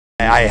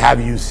I have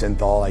used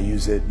Synthol. I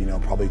used it,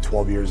 probably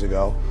 12 years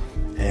ago,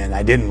 and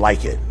I didn't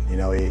like it.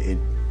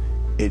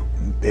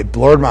 It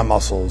blurred my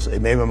muscles.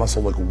 It made my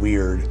muscle look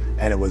weird,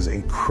 and it was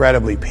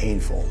incredibly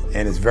painful.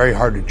 And it's very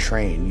hard to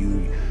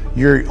train.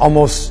 You're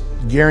almost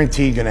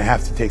guaranteed going to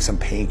have to take some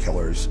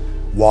painkillers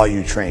while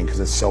you train because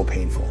it's so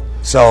painful.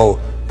 So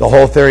the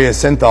whole theory of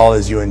Synthol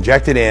is you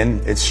inject it in,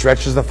 it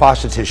stretches the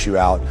fascia tissue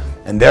out,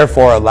 and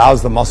therefore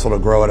allows the muscle to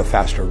grow at a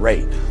faster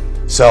rate.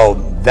 So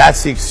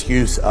that's the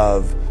excuse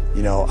of,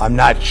 I'm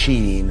not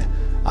cheating,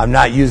 I'm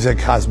not using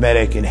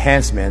cosmetic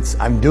enhancements,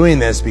 I'm doing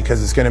this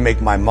because it's going to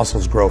make my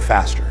muscles grow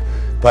faster.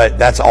 But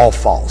that's all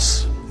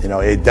false.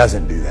 It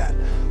doesn't do that.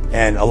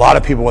 And a lot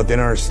of people, what they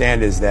don't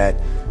understand is that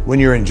when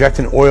you're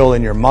injecting oil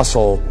in your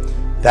muscle,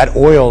 that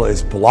oil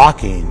is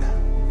blocking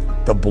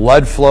the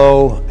blood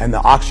flow and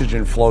the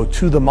oxygen flow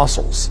to the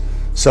muscles.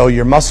 So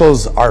your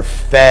muscles are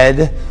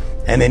fed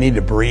and they need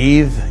to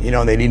breathe,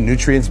 they need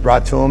nutrients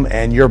brought to them,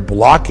 and you're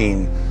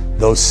blocking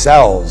those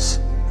cells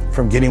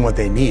from getting what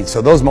they need.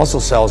 So those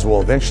muscle cells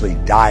will eventually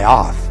die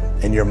off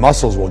and your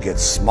muscles will get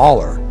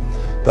smaller.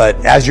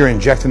 But as you're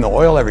injecting the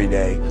oil every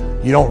day,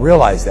 you don't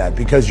realize that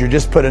because you're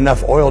just putting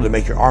enough oil to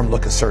make your arm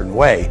look a certain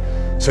way.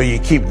 So you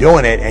keep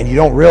doing it and you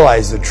don't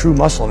realize the true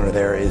muscle under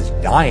there is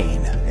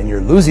dying and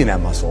you're losing that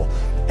muscle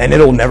and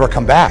it'll never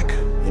come back.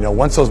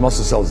 Once those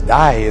muscle cells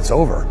die, it's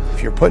over.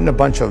 If you're putting a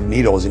bunch of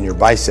needles in your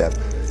bicep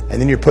and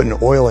then you're putting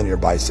oil in your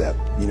bicep,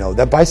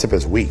 that bicep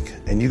is weak.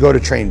 And you go to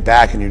train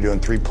back and you're doing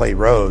 3-plate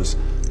rows,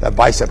 that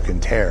bicep can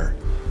tear.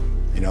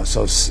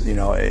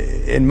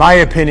 In my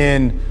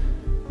opinion,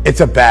 it's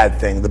a bad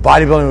thing. The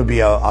bodybuilding would be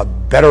a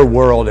better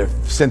world if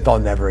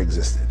Synthol never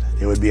existed.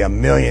 It would be a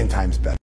million times better.